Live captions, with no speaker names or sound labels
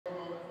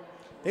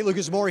Hey,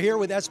 Lukas Moore here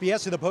with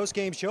SBS in the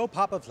Postgame show.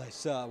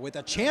 Papaflessas with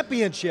a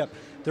championship,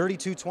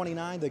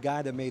 32-29. The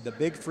guy that made the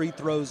big free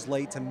throws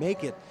late to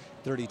make it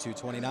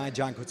 32-29,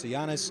 John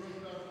Koutsogiannis.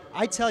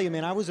 I tell you,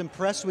 man, I was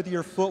impressed with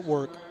your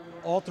footwork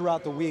all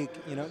throughout the week.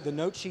 You know, the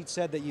note sheet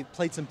said that you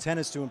played some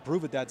tennis to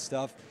improve at that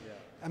stuff. Yeah.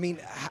 I mean,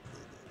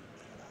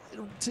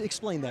 to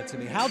explain that to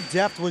me. How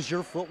deft was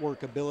your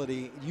footwork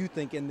ability, you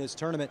think, in this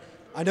tournament?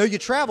 I know you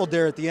traveled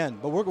there at the end,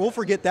 but we'll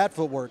forget that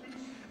footwork.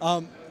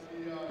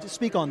 Just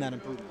speak on that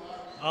improvement.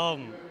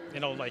 You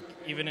know, like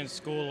even in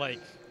school,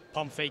 like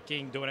pump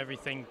faking, doing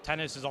everything.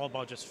 Tennis is all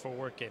about just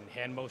footwork and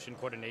hand motion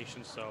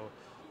coordination. So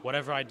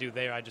whatever I do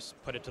there, I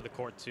just put it to the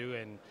court too,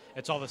 and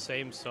it's all the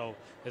same. So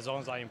as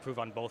long as I improve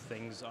on both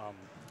things,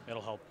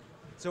 it'll help.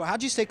 So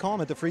how'd you stay calm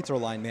at the free throw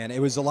line, man?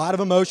 It was a lot of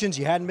emotions.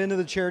 You hadn't been to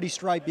the charity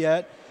stripe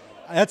yet.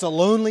 That's a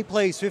lonely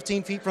place,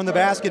 15 feet from the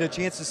basket, a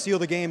chance to seal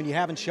the game, and you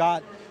haven't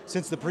shot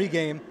since the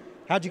pregame.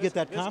 How'd you get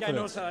that confidence? This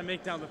guy knows how to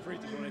make down the free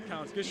throw when it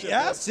counts. Good shit.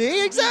 Yeah, bro.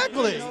 see,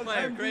 exactly.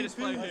 Greatest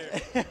player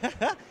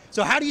here.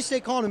 So how do you stay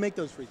calm and make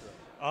those free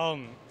throws?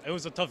 It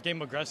was a tough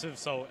game, aggressive.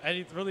 So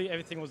really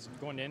everything was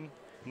going in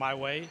my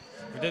way.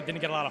 We didn't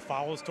get a lot of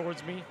fouls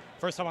towards me.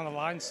 First time on the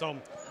line, so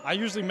I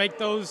usually make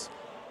those.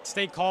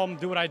 Stay calm,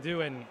 do what I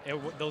do, and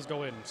those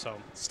go in. So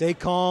stay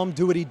calm,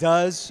 do what he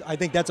does. I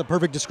think that's a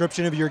perfect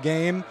description of your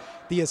game.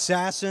 The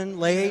assassin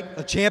late,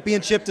 a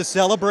championship to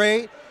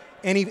celebrate.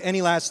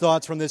 Any last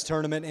thoughts from this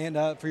tournament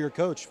and for your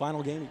coach,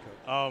 final game,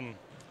 coach?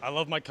 I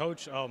love my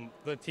coach.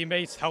 The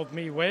teammates helped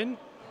me win.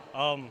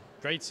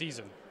 Great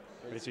season.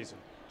 Great season.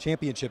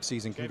 Championship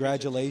season.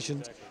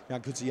 Congratulations,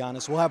 John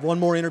Koutsogiannis. We'll have one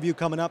more interview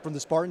coming up from the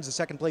Spartans, the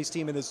second place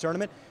team in this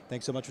tournament.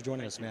 Thanks so much for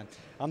joining us, man.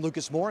 I'm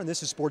Lukas Moore, and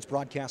this is Sports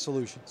Broadcast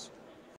Solutions.